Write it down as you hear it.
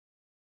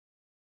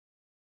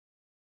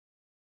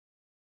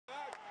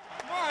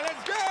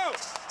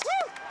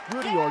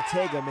Rudy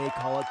Ortega may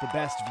call it the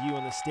best view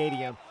in the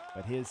stadium,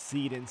 but his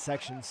seat in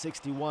section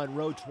 61,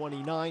 row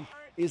 29,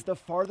 is the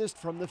farthest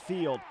from the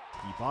field.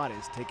 He bought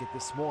his ticket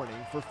this morning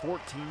for 14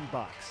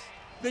 bucks.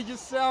 They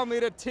just sell me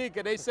the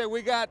ticket. They said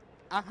we got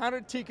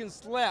 100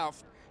 tickets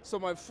left. So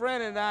my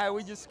friend and I,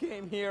 we just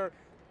came here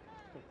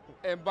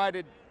and bought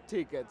the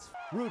tickets.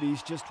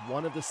 Rudy's just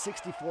one of the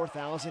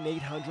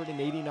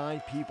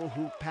 64,889 people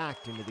who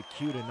packed into the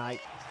queue tonight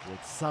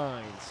with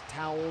signs,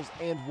 towels,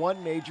 and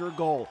one major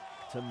goal: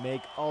 to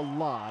make a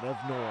lot of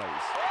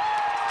noise.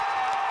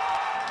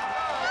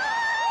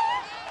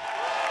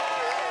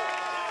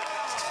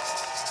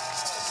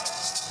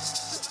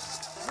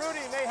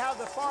 Rudy may have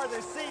the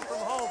farthest seat from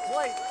home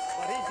plate,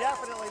 but he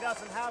definitely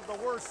doesn't have the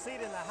worst seat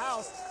in the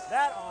house.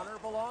 That honor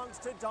belongs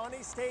to Donnie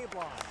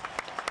Stablon.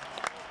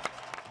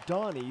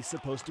 Donnie's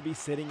supposed to be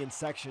sitting in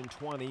section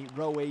 20,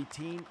 row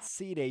 18,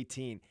 seat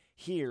 18.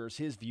 Here's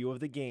his view of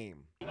the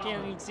game. You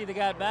can't even see the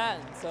guy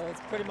batting, so it's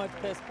pretty much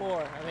piss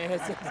poor. I mean,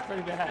 it's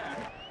pretty bad.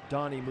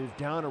 Donnie moved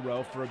down a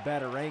row for a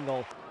better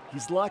angle.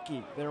 He's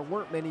lucky there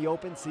weren't many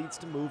open seats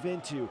to move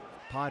into.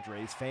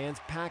 Padres fans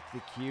packed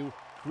the queue,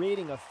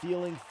 creating a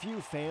feeling few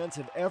fans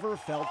have ever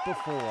felt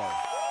before.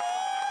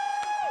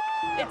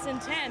 It's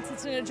intense.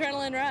 It's an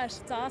adrenaline rush.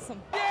 It's awesome.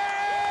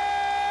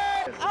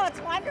 Oh, it's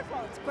wonderful.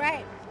 It's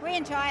great. We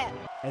enjoy it.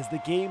 As the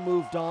game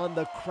moved on,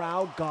 the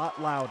crowd got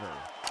louder.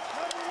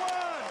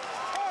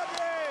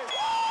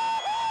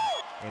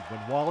 And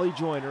when Wally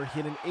Joyner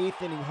hit an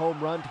 8th inning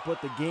home run to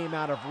put the game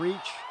out of reach,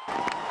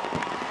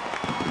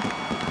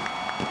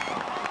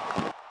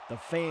 the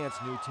fans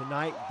knew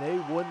tonight they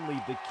wouldn't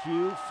leave the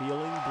queue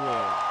feeling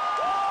blue.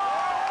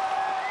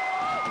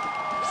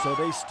 So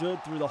they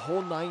stood through the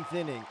whole 9th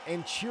inning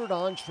and cheered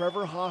on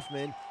Trevor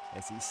Hoffman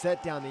as he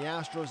set down the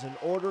Astros in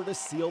order to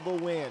seal the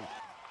win.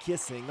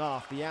 Kissing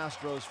off the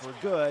Astros for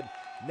good.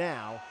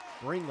 Now,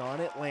 bring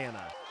on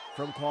Atlanta.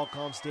 From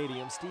Qualcomm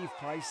Stadium, Steve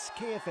Price,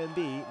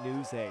 KFMB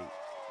News 8.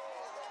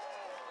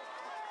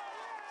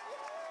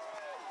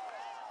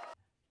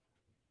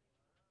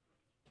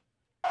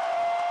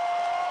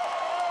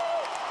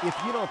 If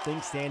you don't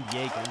think San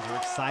Diegans are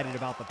excited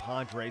about the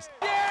Padres,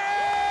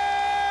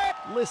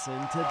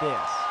 listen to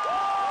this.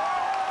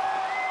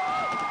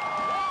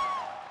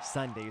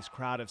 Sunday's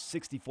crowd of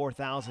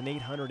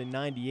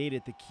 64,898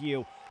 at the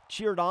queue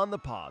cheered on the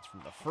Pods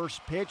from the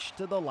first pitch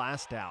to the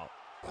last out.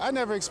 I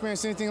never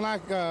experienced anything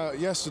like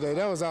yesterday.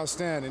 That was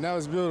outstanding. That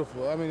was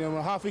beautiful. I mean,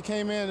 when Hoffy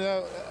came in,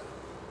 it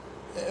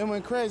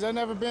went crazy. I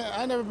never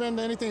been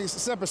to anything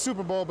except a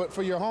Super Bowl, but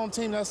for your home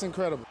team, that's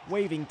incredible.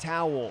 Waving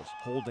towels,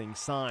 holding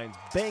signs,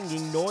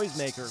 banging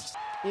noisemakers.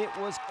 It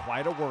was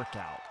quite a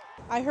workout.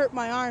 I hurt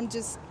my arm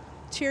just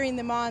cheering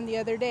them on the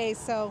other day,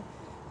 so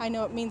I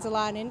know it means a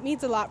lot, and it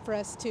means a lot for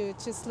us too. It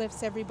just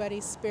lifts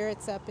everybody's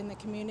spirits up in the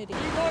community.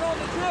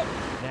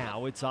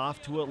 Now it's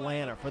off to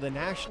Atlanta for the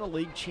National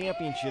League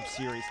Championship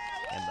Series,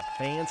 and the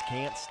fans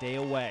can't stay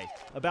away.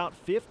 About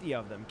 50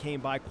 of them came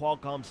by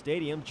Qualcomm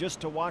Stadium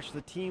just to watch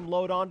the team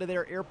load onto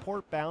their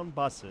airport-bound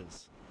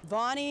buses.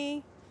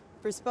 Vonnie,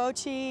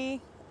 Brispochi,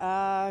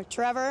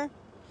 Trevor.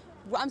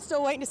 I'm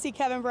still waiting to see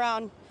Kevin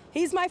Brown.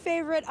 He's my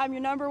favorite. I'm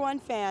your #1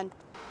 fan.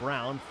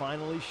 Brown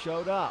finally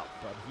showed up,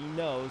 but he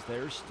knows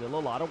there's still a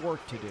lot of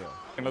work to do.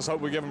 And let's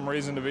hope we give them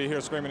reason to be here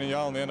screaming and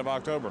yelling at the end of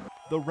October.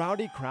 The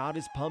rowdy crowd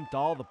has pumped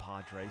all the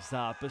Padres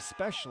up,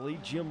 especially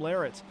Jim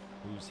Leyritz,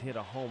 who's hit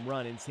a home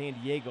run in San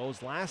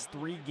Diego's last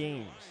 3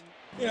 games.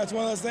 You know, it's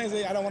one of those things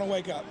that I don't want to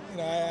wake up. You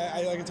know,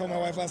 like I told my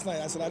wife last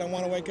night, I said I don't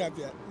want to wake up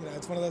yet. You know,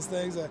 it's one of those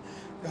things.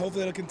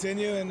 Hopefully it'll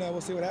continue, and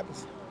we'll see what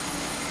happens.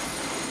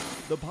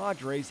 The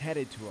Padres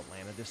headed to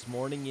Atlanta this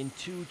morning in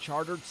 2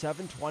 chartered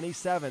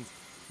 727s.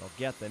 They'll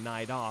get the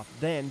night off,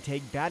 then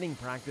take batting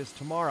practice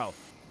tomorrow.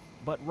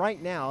 But right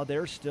now,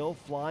 they're still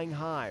flying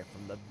high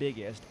from the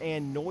biggest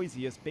and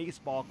noisiest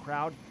baseball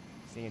crowd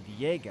San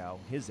Diego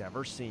has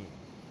ever seen.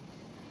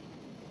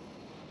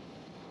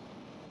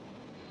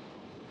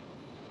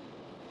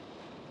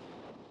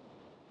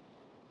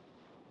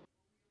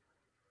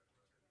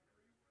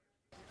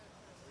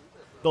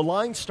 The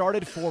line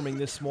started forming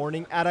this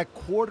morning at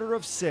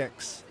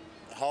 5:45.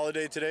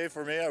 Holiday today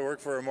for me. I work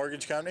for a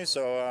mortgage company,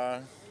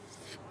 so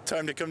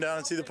time to come down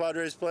and see the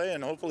Padres play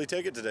and hopefully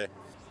take it today.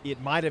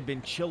 It might have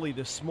been chilly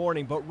this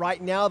morning, but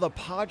right now the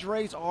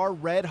Padres are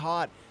red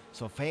hot,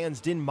 so fans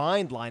didn't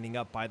mind lining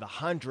up by the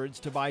hundreds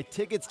to buy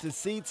tickets to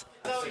seats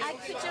I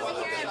pitch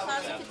over here in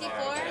Plaza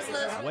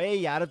 54.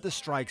 way out of the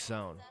strike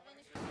zone.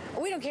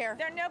 We don't care.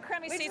 There are no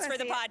crummy seats for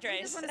the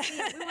Padres.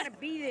 We want to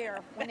be there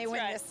when they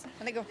win this.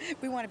 When they go,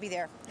 we want to be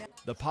there.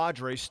 The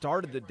Padres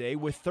started the day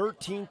with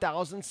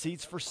 13,000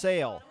 seats for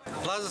sale.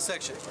 Plaza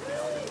section.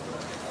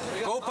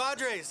 Go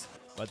Padres!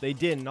 But they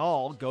didn't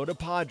all go to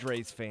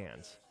Padres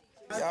fans.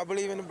 I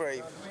believe in the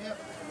Brave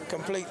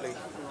completely.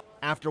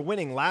 After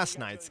winning last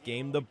night's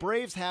game, the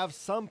Braves have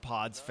some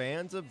Pods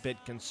fans a bit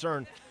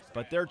concerned,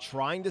 but they're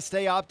trying to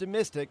stay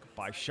optimistic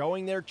by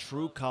showing their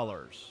true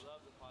colors.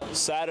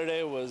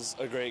 Saturday was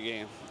a great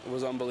game. It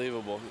was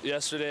unbelievable.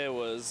 Yesterday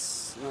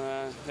was,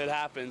 it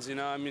happens, you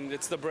know. I mean,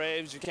 it's the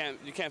Braves. You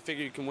can't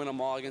figure you can win them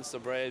all against the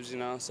Braves, you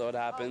know. So it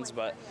happens,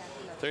 but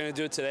they're gonna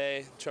do it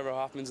today. Trevor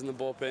Hoffman's in the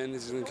bullpen.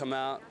 He's gonna come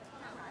out.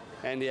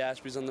 Andy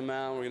Ashby's on the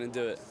mound. We're gonna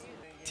do it.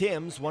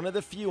 Tim's one of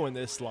the few in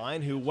this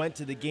line who went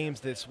to the games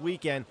this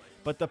weekend,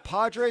 but the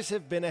Padres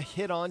have been a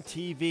hit on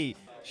TV,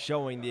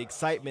 showing the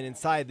excitement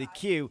inside the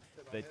queue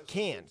that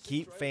can't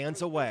keep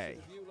fans away.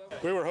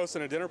 We were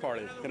hosting a dinner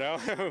party, you know.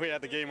 We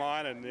had the game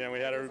on, and we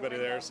had everybody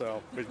there,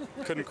 so we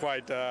couldn't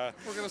quite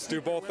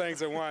do both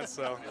things at once.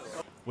 So,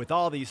 with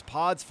all these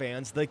Pods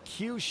fans, the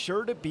queue's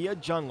sure to be a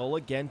jungle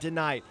again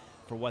tonight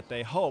for what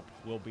they hope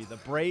will be the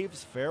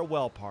Braves'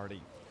 farewell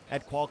party.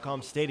 At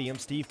Qualcomm Stadium,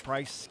 Steve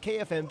Price,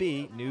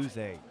 KFMB News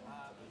 8.